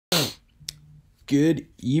Good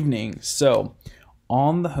evening. So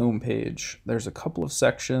on the home page, there's a couple of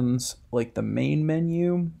sections like the main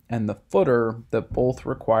menu and the footer that both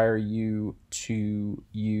require you to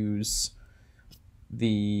use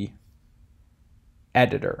the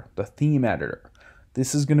editor, the theme editor.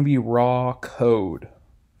 This is going to be raw code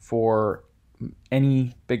for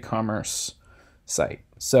any BigCommerce site.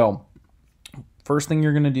 So first thing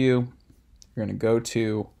you're going to do, you're going to go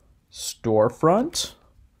to storefront.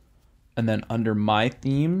 And then under My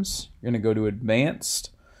Themes, you're going to go to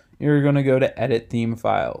Advanced. You're going to go to Edit Theme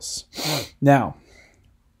Files. Now,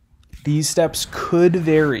 these steps could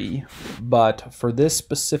vary, but for this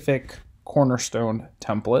specific Cornerstone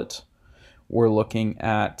template, we're looking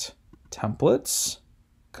at Templates,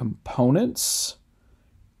 Components,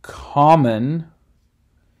 Common,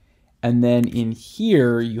 and then in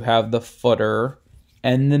here you have the footer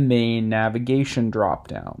and the main navigation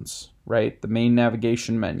drop-downs, right? The main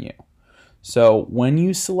navigation menu. So when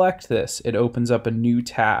you select this, it opens up a new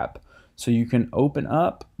tab. So you can open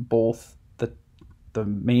up both the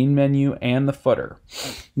main menu and the footer.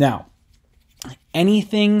 Now,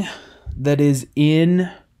 anything that is in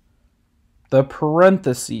the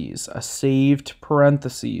parentheses, a saved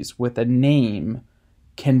parentheses with a name,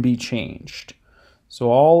 can be changed. So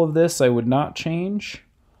all of this I would not change.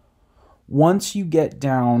 Once you get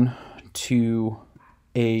down to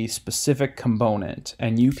a specific component,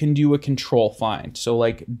 and you can do a control find. So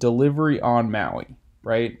like delivery on Maui,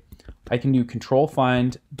 right? I can do control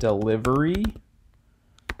find delivery,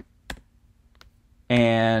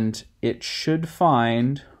 and it should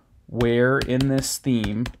find where in this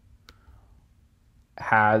theme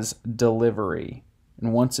has delivery.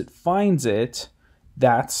 And once it finds it,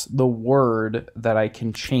 that's the word that I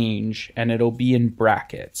can change, and it'll be in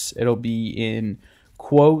brackets. It'll be in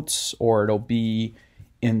quotes, or it'll be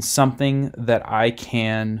in something that I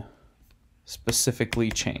can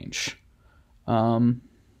specifically change.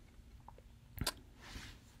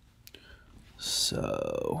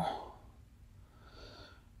 So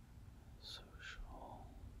social.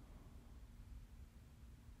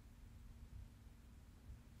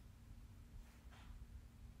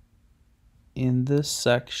 In this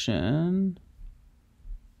section,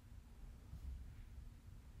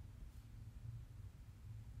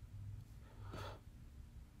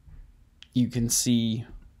 you can see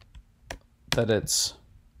that it's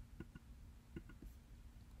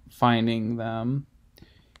finding them.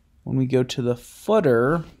 When we go to the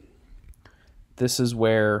footer, this is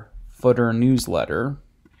where footer newsletter,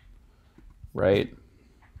 right?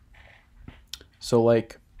 So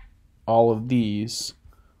like all of these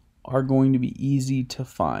are going to be easy to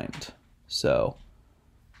find. So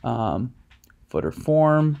footer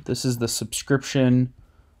form, this is the subscription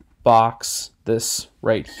box, this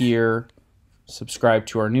right here, subscribe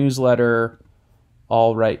to our newsletter,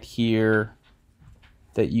 all right here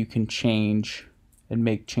that you can change and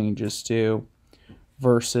make changes to,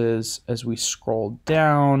 versus as we scroll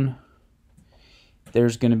down,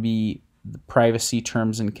 there's going to be the privacy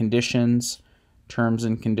terms and conditions,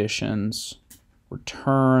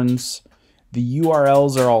 returns. The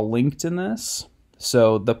URLs are all linked in this,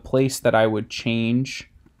 so the place that I would change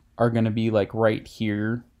are going to be like right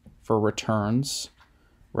here for returns,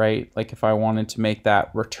 right? Like if I wanted to make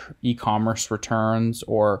that e-commerce returns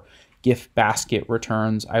or gift basket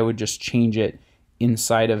returns, I would just change it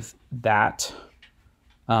inside of that,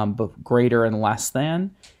 but greater and less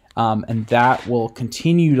than, and that will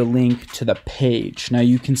continue to link to the page. Now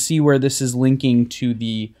you can see where this is linking to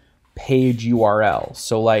the page URL.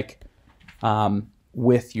 So like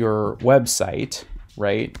with your website,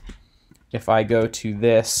 right? If I go to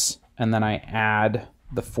this and then I add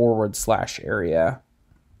the / area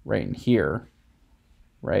right in here,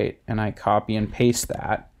 right? And I copy and paste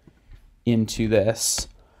that into this,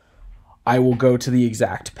 I will go to the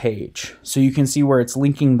exact page. So you can see where it's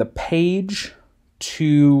linking the page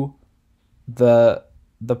to the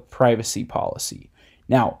privacy policy.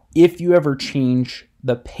 Now, if you ever change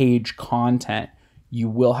the page content, you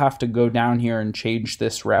will have to go down here and change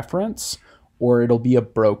this reference, or it'll be a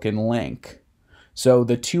broken link. So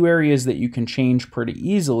the two areas that you can change pretty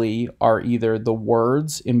easily are either the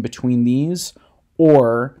words in between these,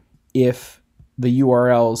 or if the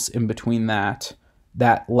URLs in between that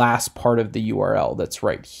last part of the URL that's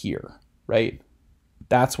right here, right?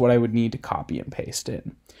 That's what I would need to copy and paste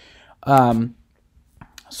in.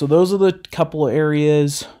 So those are the couple of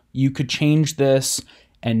areas. You could change this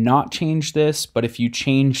and not change this, but if you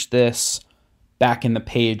change this back in the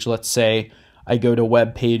page, let's say I go to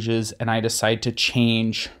web pages and I decide to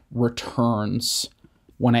change returns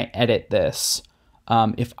when I edit this,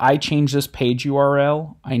 If I change this page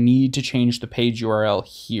URL, I need to change the page URL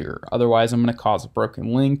here. Otherwise, I'm going to cause a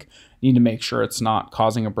broken link. I need to make sure it's not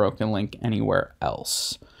causing a broken link anywhere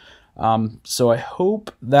else. So I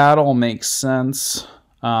hope that all makes sense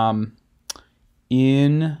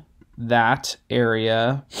in that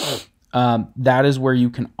area. That is where you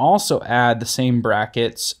can also add the same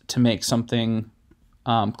brackets to make something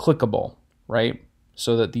clickable, right?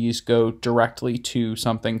 So that these go directly to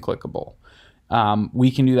something clickable. We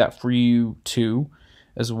can do that for you too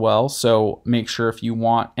as well. So make sure if you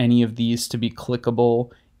want any of these to be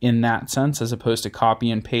clickable in that sense, as opposed to copy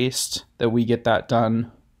and paste, that we get that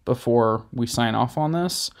done before we sign off on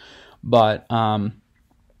this. But and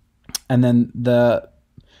then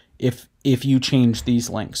if you change these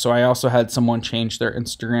links. So I also had someone change their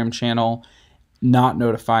Instagram channel, not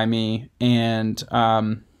notify me, and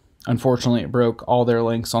unfortunately it broke all their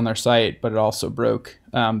links on their site, but it also broke,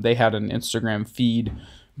 they had an Instagram feed,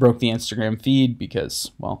 broke the Instagram feed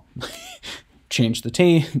because, well, changed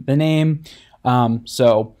the name.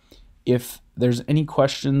 So if there's any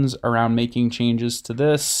questions around making changes to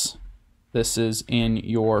this is in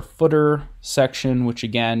your footer section, which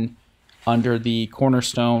again, under the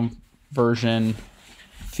Cornerstone version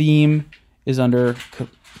theme is under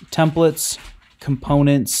templates,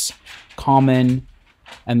 components, common,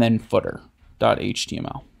 and then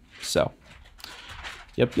footer.html. So,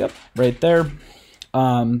 yep, right there.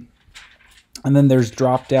 And then there's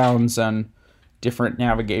drop downs and different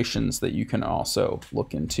navigations that you can also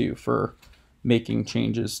look into for making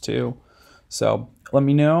changes to. So let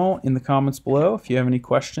me know in the comments below if you have any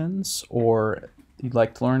questions or you'd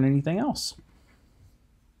like to learn anything else.